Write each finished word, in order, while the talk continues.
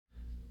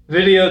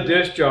Video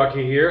disc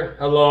jockey here.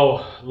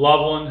 Hello,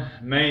 Loveland,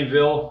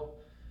 Mainville,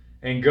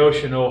 and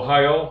Goshen,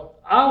 Ohio.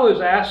 I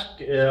was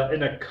asked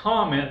in a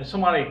comment,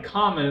 somebody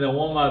commented on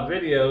one of my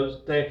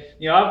videos.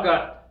 I've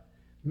got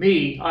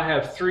I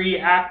have 3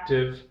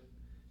 active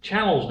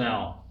channels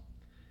now,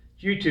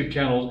 YouTube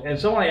channels, and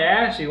somebody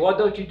asked me, why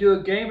don't you do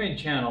a gaming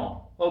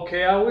channel?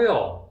 Okay, I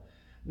will.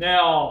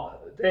 Now,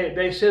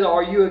 they said,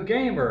 are you a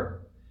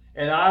gamer?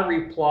 And I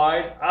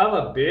replied, I'm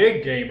a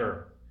big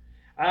gamer.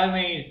 I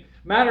mean,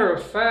 matter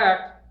of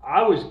fact,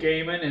 I was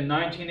gaming in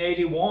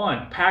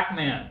 1981,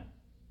 Pac-Man.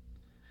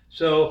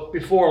 So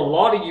before a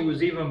lot of you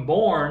was even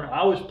born,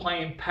 I was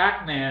playing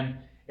Pac-Man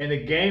in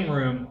a game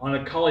room on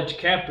a college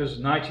campus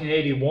in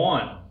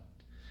 1981.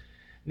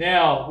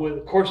 Now,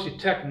 of course, the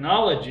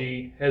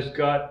technology has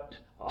got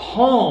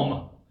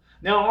home.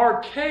 Now,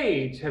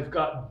 arcades have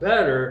got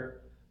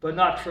better, but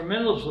not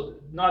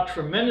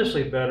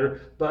tremendously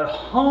better. But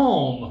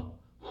home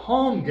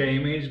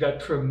gaming has got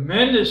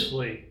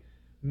tremendously,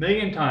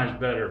 million times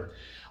better.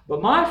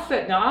 But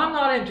now I'm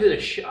not into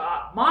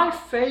my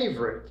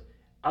favorite.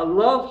 I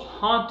love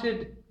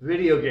haunted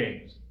video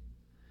games.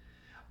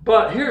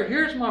 But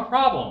here's my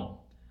problem.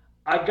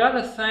 I got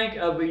to think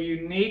of a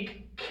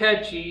unique,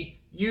 catchy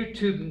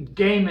YouTube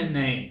gaming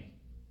name.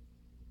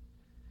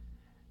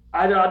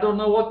 I don't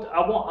know what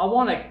I want. I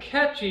want a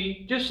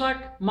catchy, just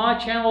like my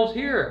channels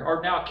here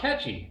are now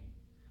catchy.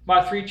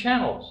 My 3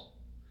 channels.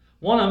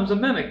 One of them's a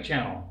Mimic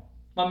channel,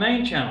 my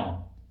main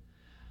channel.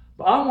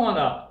 But I want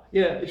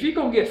if you're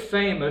going to get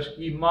famous,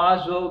 you might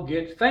as well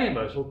get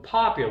famous or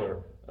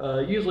popular.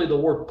 Usually the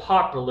word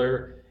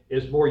popular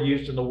is more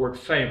used than the word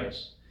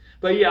famous.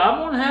 But yeah, I'm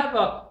going to have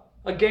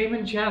a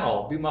gaming channel.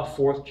 It'll be my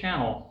 4th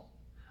channel.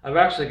 I've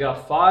actually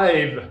got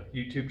 5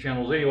 YouTube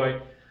channels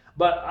anyway.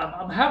 But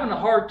I'm having a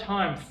hard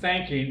time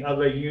thinking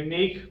of a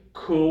unique,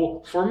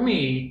 cool, for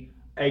me,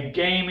 a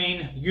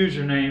gaming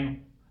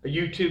username, a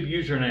YouTube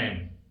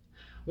username.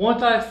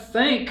 Once I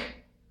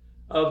think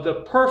of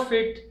the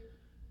perfect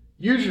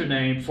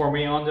username for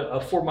me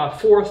for my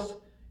 4th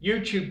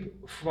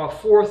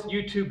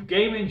YouTube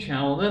gaming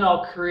channel, then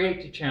I'll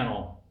create the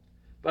channel.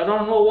 But I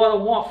don't know what I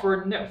want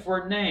for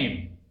a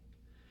name.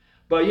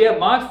 But yeah,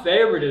 my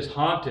favorite is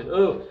haunted.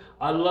 Oh,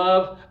 I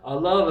love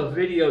a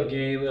video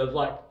game of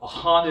like a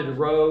haunted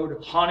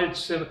road, haunted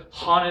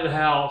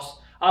house.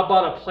 I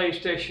bought a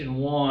PlayStation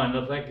 1.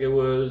 I think it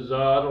was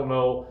I don't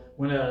know,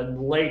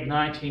 late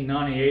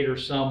 1998 or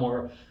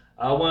somewhere.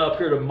 I went up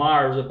here to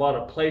Myers. I bought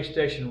a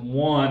PlayStation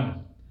 1.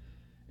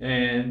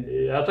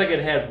 And I think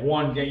it had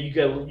one game. You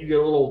get a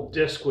little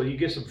disc with, you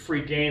get some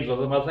free games with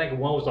them. I think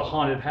one was the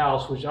haunted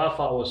house, which I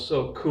thought was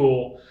so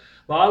cool.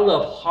 But I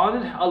love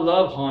haunted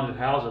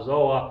houses.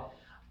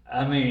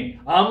 I mean,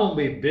 I'm gonna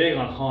be big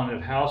on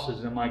haunted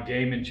houses in my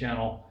gaming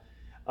channel.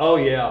 Oh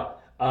yeah.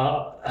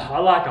 I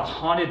like a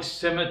haunted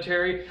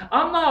cemetery.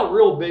 I'm not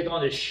real big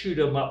on the shoot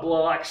 'em up,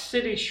 like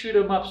city shoot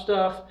 'em up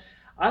stuff.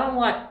 I don't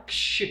like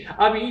shoot.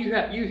 I mean, you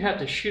have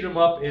to shoot them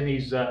up in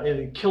these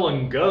in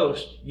killing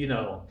ghosts, you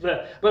know.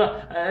 But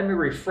let me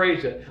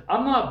rephrase it.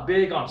 I'm not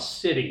big on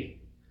city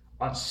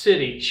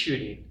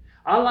shooting.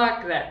 I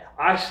like that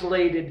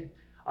isolated.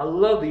 I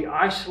love the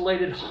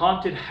isolated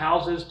haunted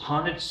houses,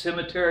 haunted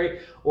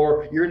cemetery,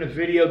 or you're in a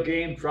video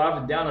game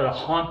driving down a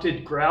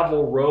haunted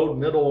gravel road,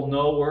 middle of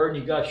nowhere, and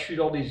you got to shoot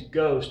all these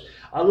ghosts.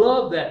 I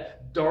love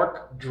that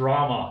dark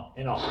drama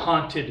in a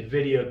haunted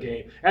video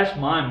game. That's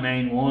my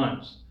main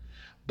ones.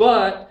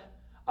 But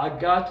I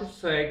got to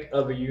think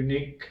of a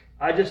unique,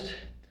 I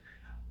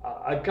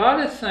got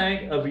to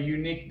think of a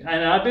unique,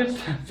 and I've been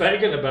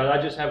thinking about it,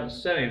 I just haven't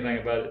said anything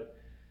about it.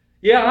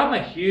 Yeah, I'm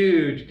a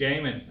huge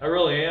gaming, I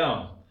really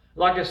am.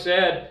 Like I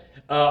said,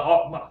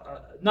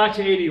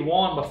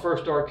 1981, my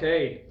first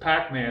arcade,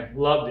 Pac-Man,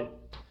 loved it.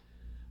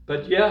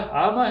 But yeah,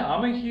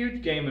 I'm a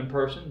huge gaming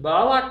person, but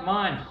I like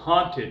mine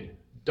haunted,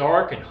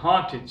 dark and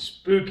haunted,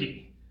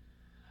 spooky.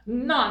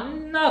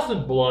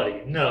 Nothing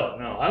bloody. No,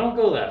 I don't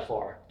go that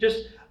far.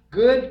 Just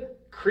good,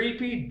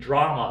 creepy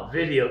drama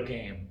video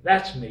game.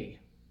 That's me.